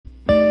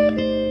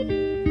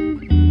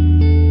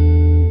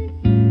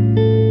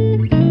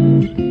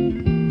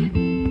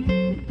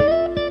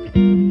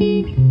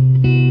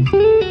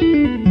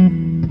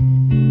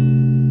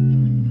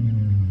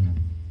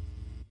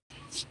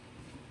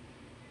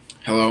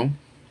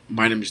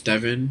My name is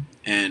Devin,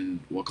 and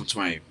welcome to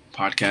my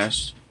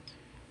podcast.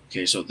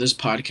 Okay, so this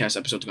podcast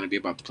episode is going to be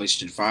about the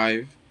PlayStation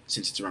 5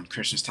 since it's around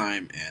Christmas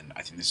time, and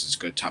I think this is a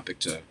good topic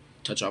to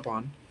touch up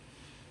on.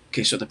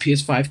 Okay, so the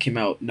PS5 came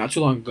out not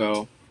too long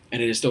ago,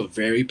 and it is still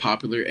very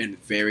popular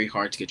and very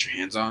hard to get your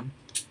hands on.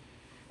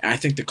 And I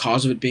think the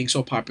cause of it being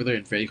so popular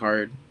and very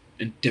hard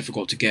and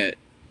difficult to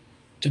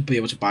be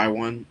able to buy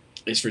one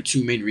is for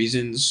two main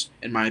reasons,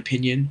 in my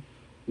opinion.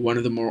 One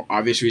of the more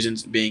obvious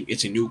reasons being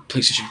it's a new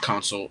PlayStation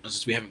console, and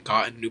since we haven't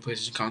gotten a new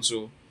PlayStation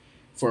console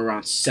for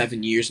around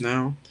 7 years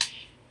now,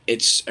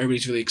 it's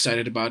everybody's really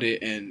excited about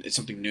it, and it's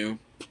something new.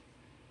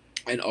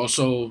 And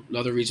also the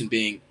other reason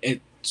being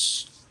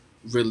its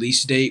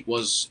release date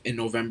was in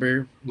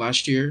November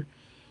last year,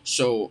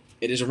 so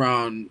it is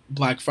around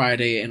Black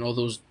Friday and all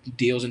those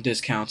deals and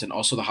discounts, and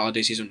also the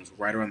holiday season is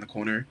right around the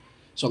corner.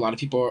 So a lot of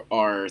people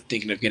are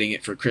thinking of getting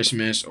it for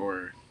Christmas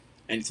or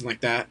anything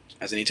like that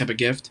as any type of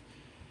gift.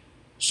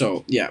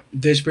 So yeah,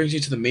 this brings you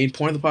to the main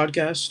point of the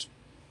podcast.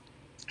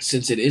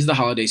 Since it is the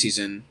holiday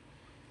season,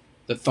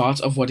 the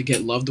thoughts of what to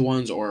get loved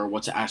ones or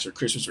what to ask for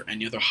Christmas or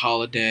any other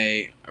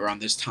holiday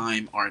around this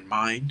time are in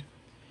mind.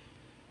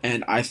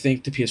 And I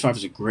think the PS5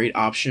 is a great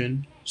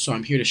option. So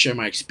I'm here to share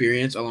my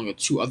experience along with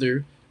two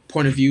other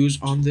point of views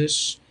on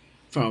this.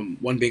 From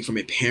one being from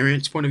a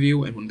parent's point of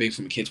view and one being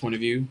from a kid's point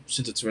of view,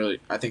 since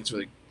I think it's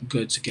really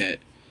good to get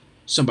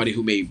somebody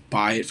who may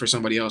buy it for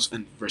somebody else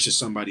and versus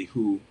somebody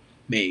who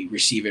may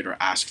receive it or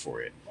ask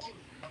for it.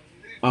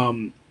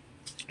 Um,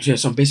 so yeah,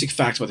 some basic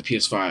facts about the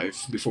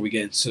PS5 before we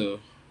get into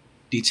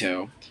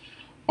detail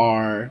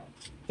are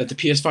that the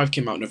PS5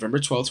 came out November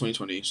 12th,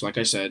 2020. So, like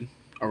I said,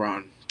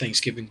 around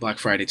Thanksgiving, Black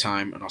Friday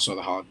time, and also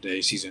the holiday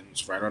season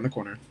is right around the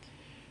corner.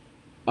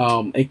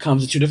 It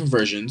comes in two different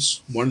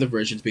versions. One of the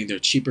versions being their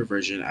cheaper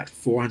version at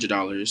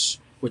 $400,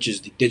 which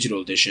is the digital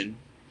edition,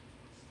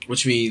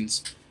 which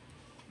means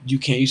you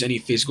can't use any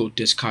physical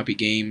disc copy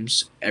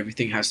games.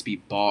 Everything has to be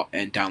bought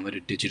and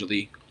downloaded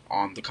digitally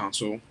on the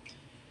console.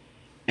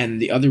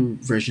 And the other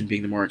version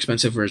being the more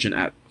expensive version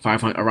at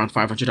around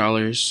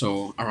 $500,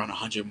 so around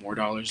 $100 more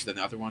than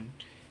the other one.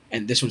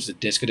 And this one's the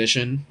disc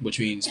edition, which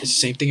means it's the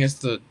same thing as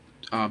the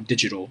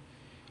digital.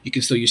 You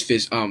can still use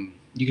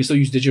you can still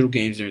use digital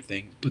games and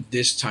everything, but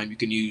this time you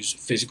can use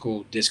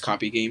physical disc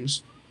copy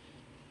games.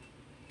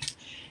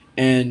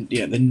 And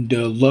yeah, then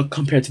the look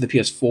compared to the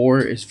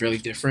PS4 is really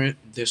different.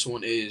 This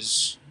one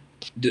is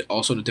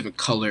also in a different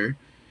color.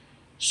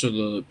 So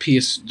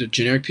the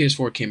generic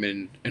PS4 came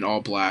in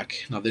all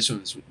black. Now this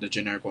one's the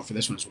generic one for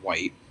this one is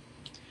white.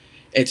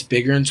 It's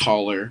bigger and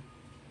taller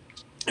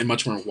and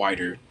much more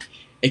wider.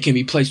 It can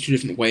be placed two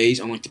different ways,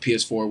 unlike the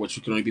PS4,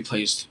 which can only be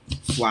placed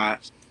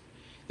flat.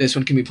 This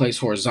one can be placed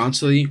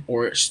horizontally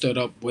or stood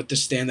up with the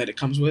stand that it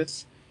comes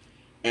with.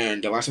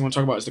 And the last thing I want to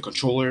talk about is the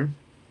controller.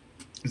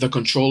 The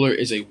controller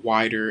is a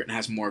wider and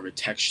has more of a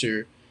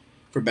texture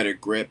for better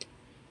grip.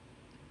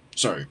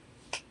 Sorry,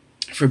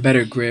 for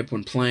better grip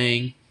when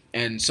playing,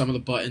 and some of the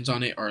buttons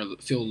on it are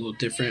feel a little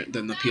different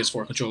than the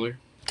PS4 controller.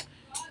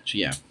 So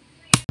yeah.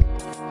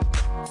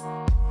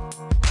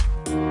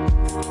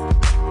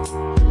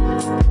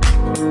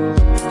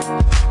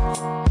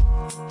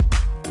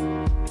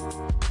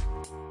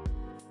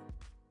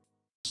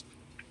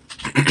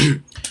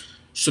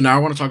 So now I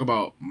want to talk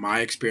about my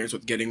experience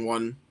with getting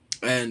one.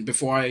 And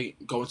before I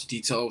go into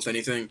detail with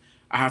anything,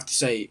 I have to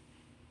say,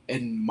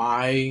 in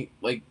my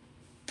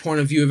point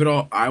of view of it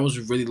all, I was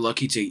really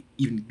lucky to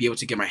even be able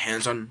to get my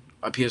hands on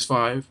a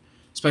PS5,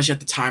 especially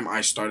at the time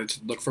I started to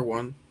look for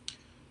one.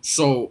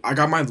 So I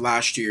got mine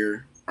last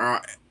year,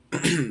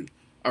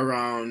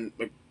 around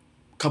like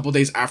a couple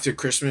days after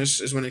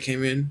Christmas is when it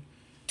came in.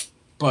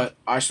 But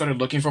I started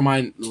looking for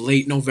mine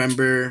late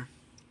November,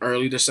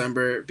 early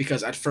December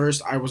because at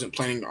first I wasn't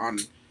planning on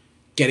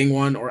getting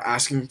one or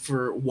asking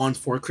for one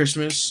for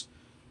Christmas.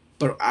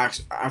 But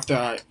after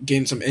I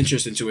gained some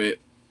interest into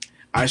it,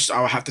 I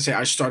would have to say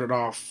I started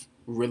off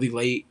really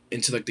late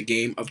into like the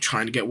game of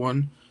trying to get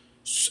one,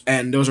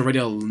 and there was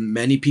already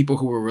many people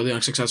who were really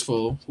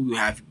unsuccessful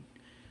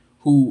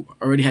who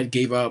already had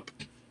gave up.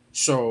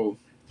 So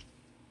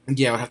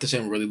yeah, I would have to say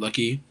I'm really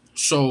lucky.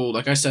 So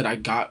like I said,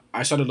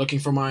 I started looking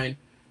for mine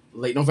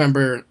late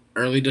November,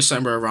 early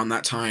December around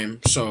that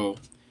time. So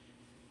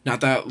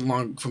not that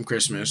long from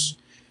Christmas.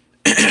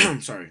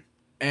 Sorry,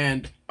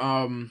 and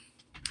I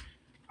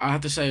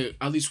have to say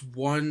at least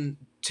one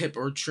tip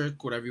or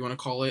trick, whatever you want to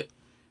call it,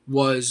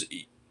 was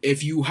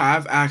if you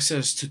have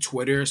access to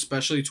Twitter,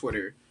 especially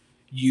Twitter,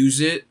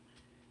 use it.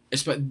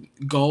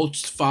 Go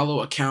follow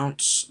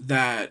accounts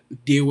that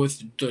deal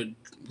with the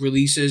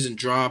releases and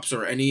drops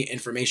or any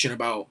information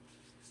about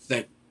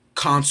the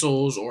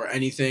consoles or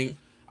anything.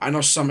 I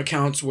know some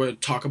accounts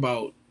would talk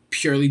about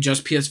purely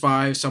just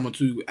PS5. Some would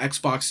do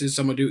Xboxes.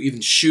 Some would do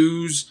even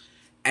shoes.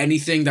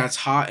 Anything that's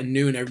hot and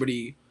new and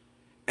everybody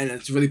and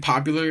it's really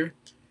popular,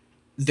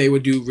 they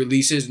would do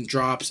releases and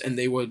drops, and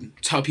they would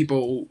tell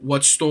people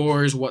what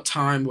stores, what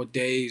time, what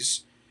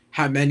days,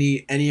 have any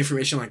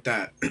information like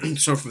that.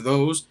 So for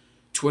those,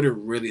 Twitter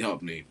really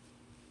helped me.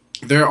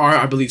 There are,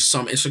 I believe,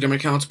 some Instagram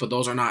accounts, but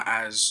those are not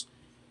as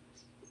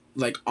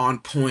like on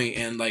point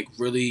and like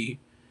really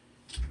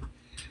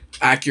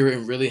accurate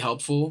and really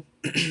helpful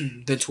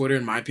than Twitter,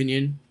 in my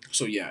opinion.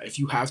 So yeah, if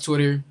you have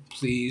Twitter,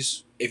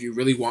 please, if you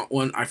really want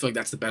one, I feel like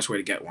that's the best way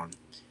to get one.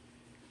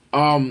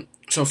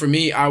 So for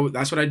me,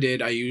 that's what I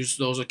did. I used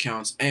those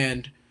accounts,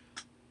 and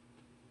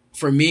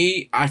for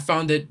me, I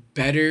found it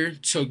better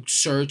to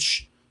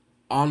search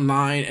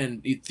online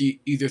and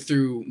either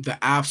through the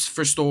apps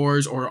for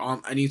stores or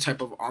on any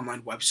type of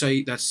online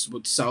website that's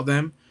would sell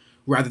them,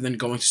 rather than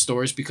going to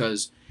stores,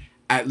 because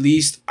at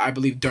least I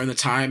believe during the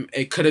time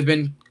it could have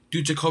been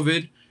due to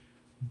COVID,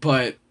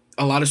 but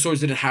a lot of stores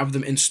didn't have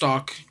them in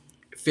stock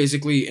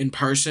physically in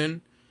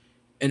person,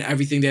 and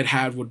everything they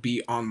had would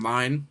be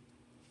online,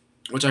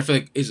 which I feel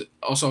like is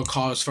also a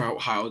cause for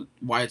how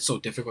why it's so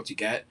difficult to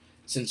get,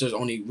 since there's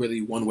only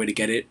really one way to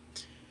get it.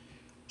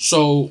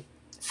 So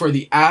for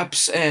the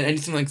apps and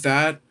anything like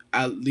that,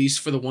 at least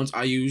for the ones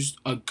I used,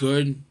 a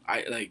good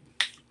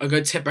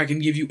tip I can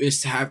give you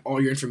is to have all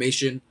your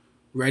information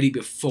ready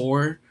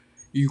before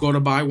you go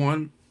to buy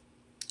one.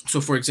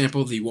 So for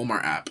example, the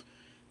Walmart app.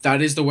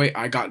 That is the way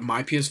I got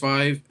my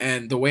PS5,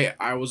 and the way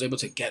I was able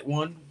to get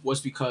one was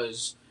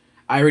because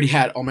I already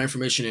had all my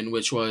information in,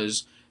 which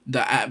was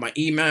the at my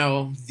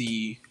email,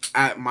 the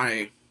at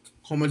my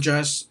home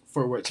address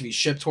for where it to be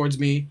shipped towards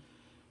me,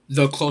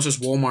 the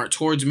closest Walmart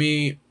towards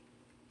me,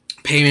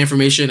 payment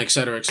information,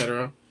 etc.,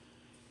 etc.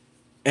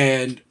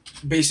 And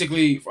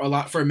basically,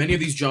 for many of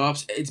these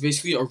jobs, it's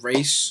basically a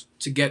race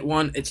to get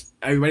one. It's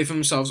everybody for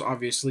themselves,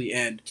 obviously,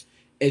 and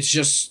it's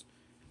just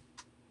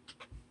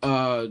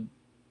a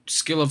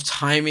skill of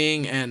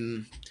timing.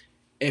 And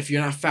if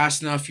you're not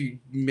fast enough, you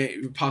may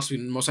possibly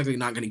most likely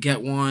not going to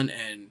get one,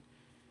 and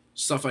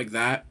stuff like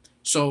that.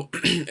 So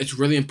it's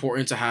really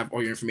important to have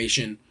all your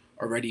information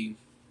already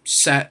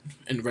set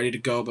and ready to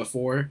go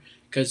before,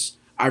 because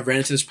I ran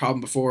into this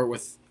problem before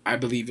with, I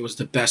believe it was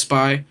the Best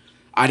Buy.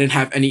 I didn't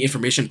have any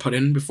information put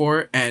in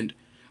before, and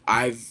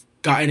I've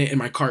gotten it in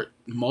my cart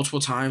multiple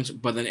times,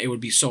 but then it would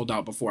be sold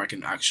out before I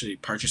can actually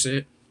purchase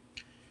it.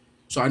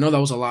 So I know that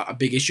was a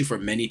big issue for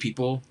many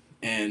people,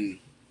 and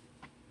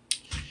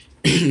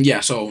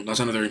yeah, so that's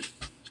another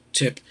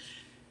tip.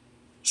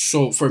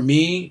 So for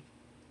me,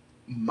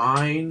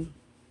 mine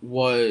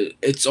was,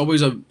 it's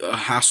always a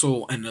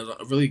hassle and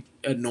really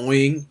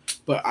annoying,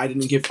 but I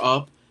didn't give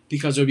up,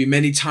 because there would be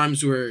many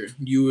times where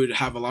you would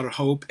have a lot of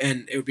hope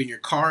and it would be in your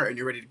car and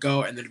you're ready to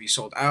go, and then it'd be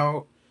sold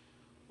out.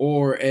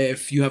 Or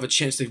if you have a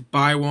chance to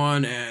buy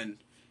one and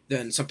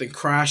then something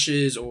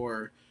crashes,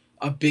 or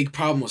a big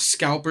problem with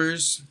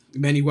scalpers.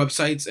 Many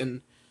websites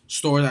and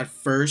stores at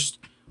first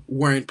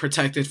weren't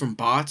protected from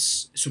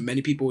bots, so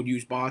many people would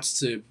use bots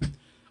to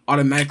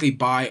automatically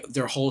buy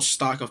their whole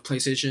stock of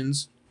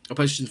PlayStations or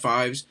PlayStation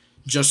 5s,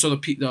 just so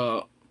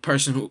the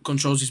person who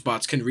controls these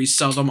bots can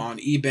resell them on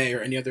eBay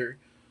or any other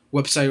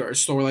website or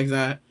store like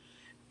that,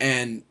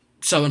 and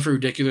sell them for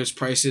ridiculous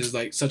prices,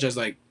 like such as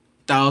like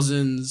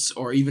thousands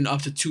or even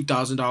up to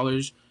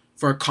 $2,000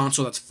 for a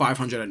console that's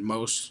 500 at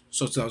most.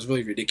 So that was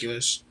really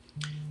ridiculous.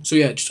 So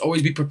yeah, just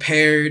always be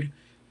prepared.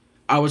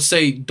 I would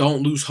say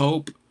don't lose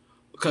hope,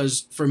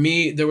 because for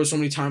me there were so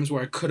many times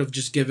where I could have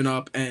just given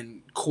up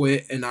and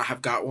quit and not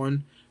have got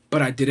one,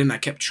 but I didn't. I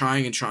kept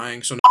trying and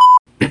trying. So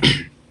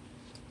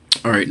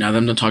all right, now that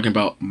I'm done talking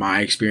about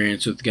my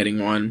experience with getting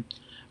one,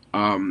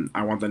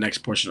 I want the next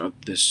portion of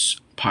this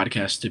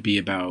podcast to be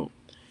about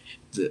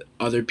the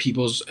other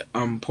people's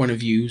point of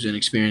views and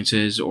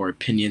experiences or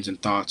opinions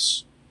and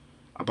thoughts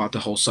about the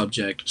whole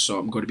subject. So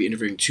I'm going to be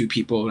interviewing two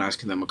people and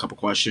asking them a couple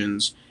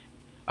questions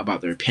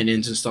about their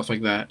opinions and stuff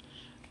like that.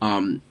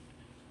 Um,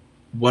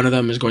 One of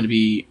them is going to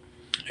be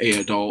a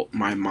adult.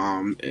 My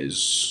mom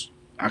is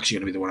actually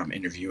going to be the one I'm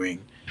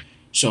interviewing.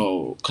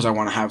 So because I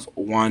want to have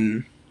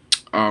one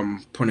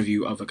point of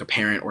view of like a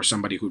parent or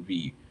somebody who'd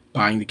be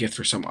buying the gift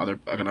for some other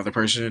like another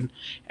person,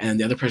 and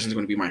the other person is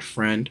going to be my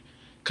friend,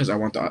 because I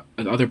want the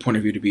other point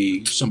of view to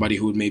be somebody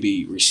who would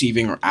maybe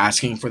receiving or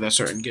asking for that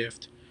certain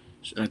gift.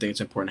 And I think it's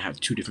important to have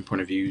two different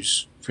point of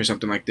views for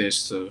something like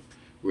this, to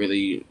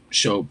really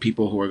show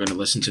people who are going to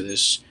listen to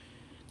this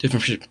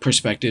different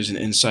perspectives and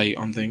insight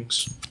on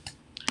things.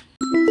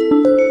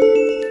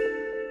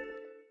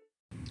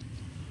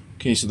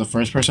 Okay, so the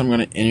first person I'm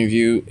going to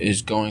interview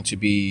is going to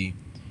be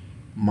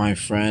my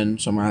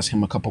friend. So I'm going to ask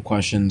him a couple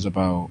questions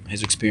about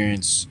his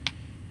experience,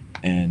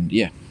 and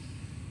yeah.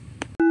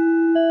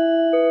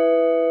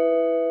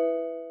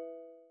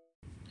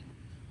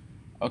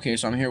 Okay,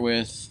 so I'm here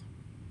with.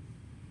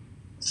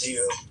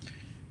 You.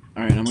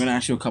 All right, I'm going to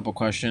ask you a couple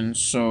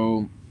questions.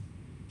 So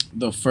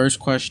the first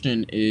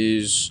question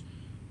is,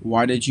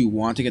 why did you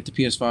want to get the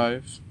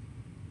PS5?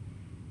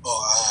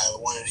 Oh,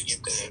 I wanted to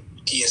get the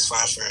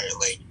PS5 for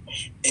like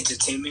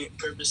entertainment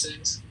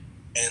purposes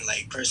and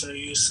like personal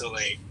use. So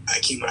like I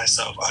keep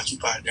myself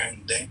occupied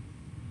during the day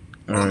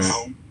All when I'm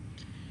right.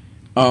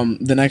 home.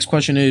 The next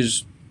question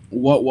is,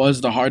 what was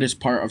the hardest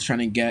part of trying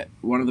to get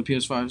one of the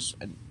PS5s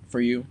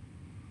for you?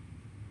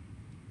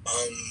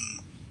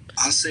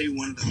 I'll say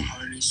one of the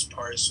hardest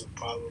parts would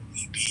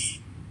probably be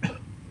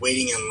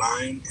waiting in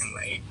line and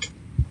like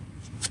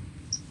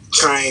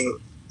trying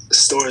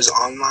stores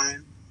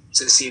online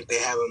to see if they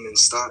have them in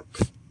stock.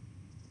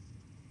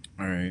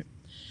 All right.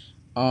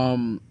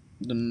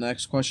 The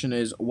next question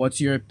is,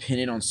 what's your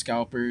opinion on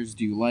scalpers?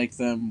 Do you like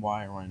them?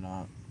 Why or why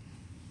not?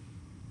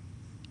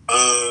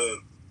 Uh,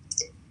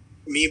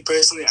 Me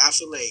personally, I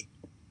feel like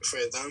for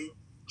them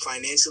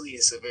financially,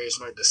 it's a very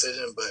smart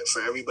decision, but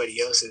for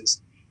everybody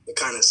else's, it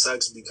kind of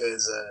sucks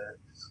because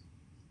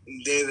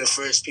they're the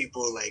first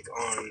people like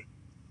on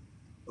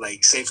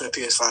like say for the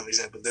PS5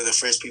 example, they're the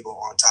first people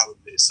on top of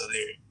it, so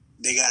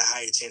they got a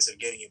higher chance of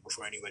getting it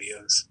before anybody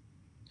else.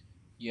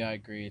 Yeah, I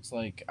agree. It's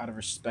like out of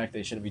respect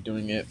they shouldn't be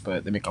doing it,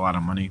 but they make a lot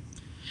of money.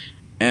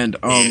 And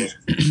Yeah.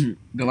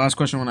 the last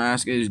question I want to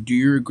ask is, do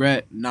you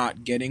regret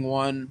not getting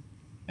one?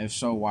 If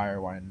so, why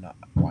or why not?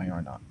 Why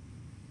or not?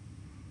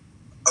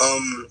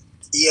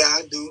 Yeah,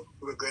 I do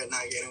regret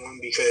not getting one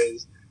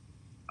because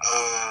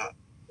uh,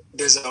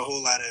 there's a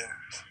whole lot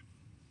of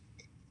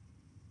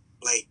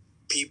like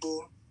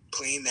people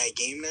playing that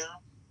game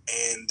now,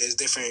 and there's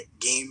different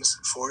games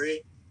for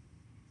it.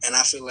 And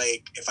I feel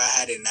like if I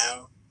had it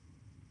now,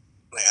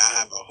 like I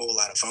have a whole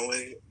lot of fun with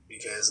it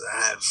because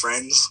I have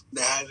friends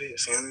that have it,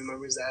 family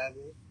members that have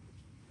it,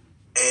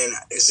 and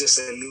it's just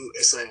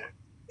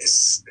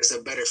it's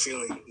a better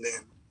feeling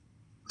than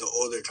the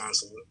older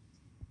console.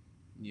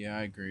 Yeah,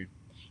 I agree.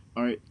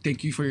 All right,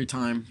 thank you for your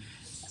time.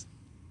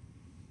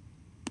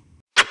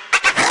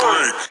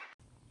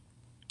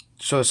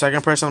 So the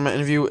second person I'm gonna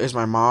interview is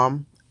my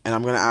mom, and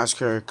I'm gonna ask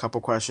her a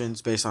couple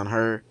questions based on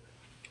her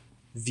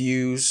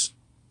views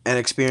and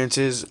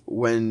experiences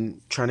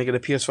when trying to get a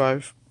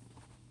PS5.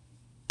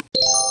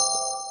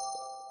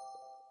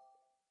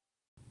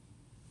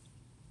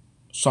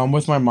 So I'm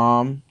with my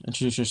mom.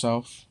 Introduce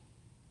yourself.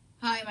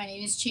 Hi, my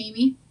name is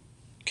Jamie.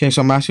 Okay,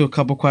 so I'm asking you a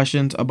couple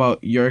questions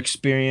about your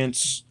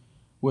experience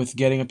with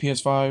getting a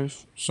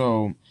PS5.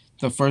 So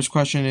the first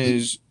question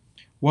is,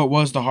 what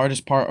was the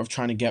hardest part of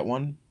trying to get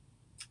one?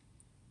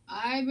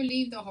 I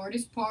believe the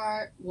hardest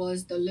part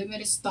was the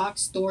limited stock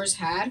stores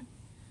had,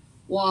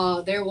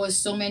 while there was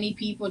so many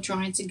people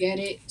trying to get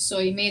it, so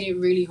it made it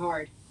really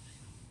hard.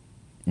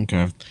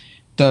 Okay.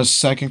 The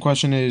second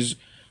question is,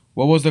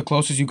 what was the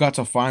closest you got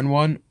to find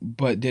one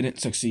but didn't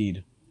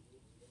succeed?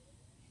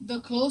 The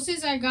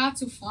closest I got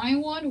to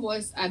find one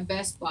was at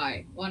Best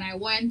Buy. When I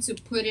went to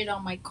put it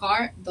on my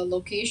cart, the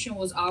location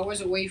was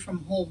hours away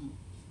from home.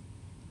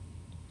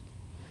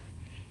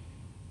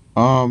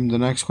 The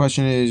next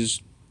question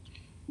is,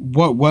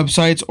 what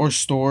websites or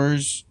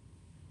stores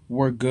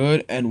were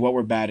good and what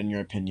were bad in your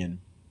opinion?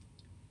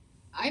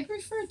 I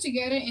prefer to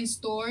get it in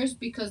stores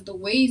because the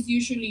wait is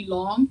usually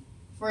long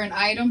for an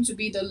item to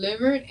be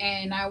delivered,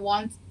 and I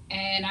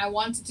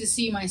wanted to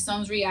see my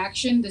son's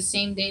reaction the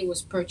same day it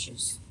was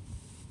purchased.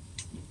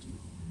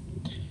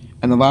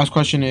 And the last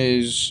question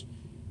is,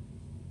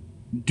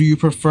 do you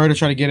prefer to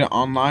try to get it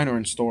online or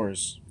in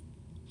stores?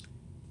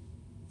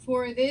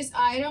 For this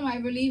item, I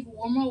believe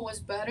Walmart was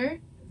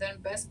better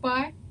than Best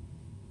Buy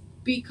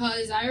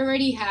because I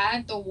already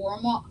had the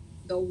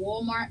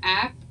Walmart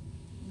app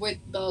with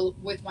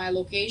my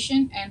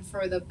location, and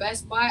for the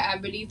Best Buy, I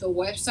believe the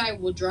website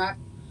will drop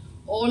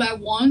all at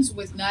once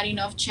with not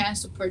enough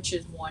chance to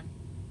purchase one.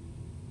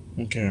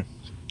 Okay.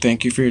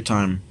 Thank you for your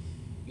time.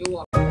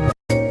 You're welcome.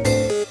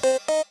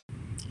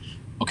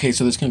 Okay,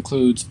 so this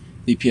concludes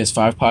the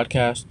PS5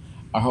 podcast.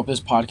 I hope this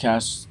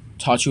podcast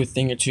taught you a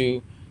thing or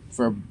two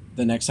for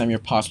the next time you're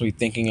possibly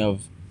thinking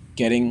of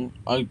getting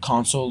a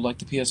console like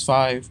the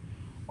PS5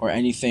 or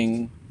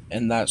anything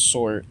in that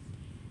sort.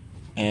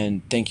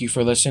 And thank you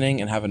for listening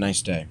and have a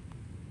nice day.